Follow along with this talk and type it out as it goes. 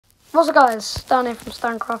What's up guys, Stan here from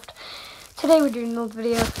Stancraft. Today we're doing another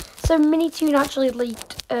video. So Minitoon actually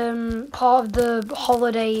leaked part of the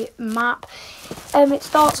holiday map. It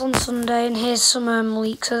starts on Sunday and here's some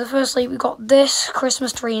leaks. So the first leak, we got this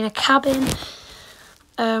Christmas tree in a cabin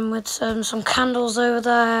with some candles over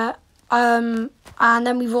there. And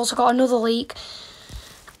then we've also got another leak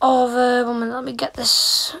of, one minute, let me get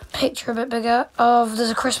this picture a bit bigger, of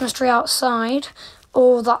there's a Christmas tree outside.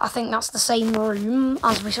 Or that, I think that's the same room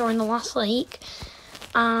as we saw in the last leak.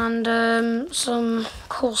 And some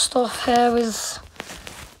cool stuff here with...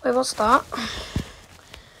 Wait, what's that?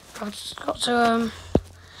 I've just got to...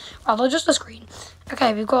 well, just the screen.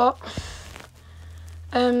 Okay, we've got...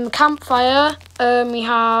 campfire. We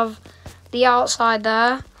have the outside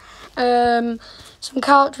there. Some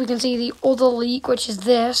couch. We can see the other leak, which is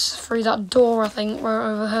this, through that door, I think,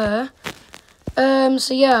 right over here.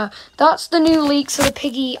 So yeah, that's the new leaks of the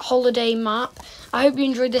Piggy holiday map. I hope you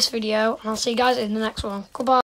enjoyed this video, and I'll see you guys in the next one. Goodbye.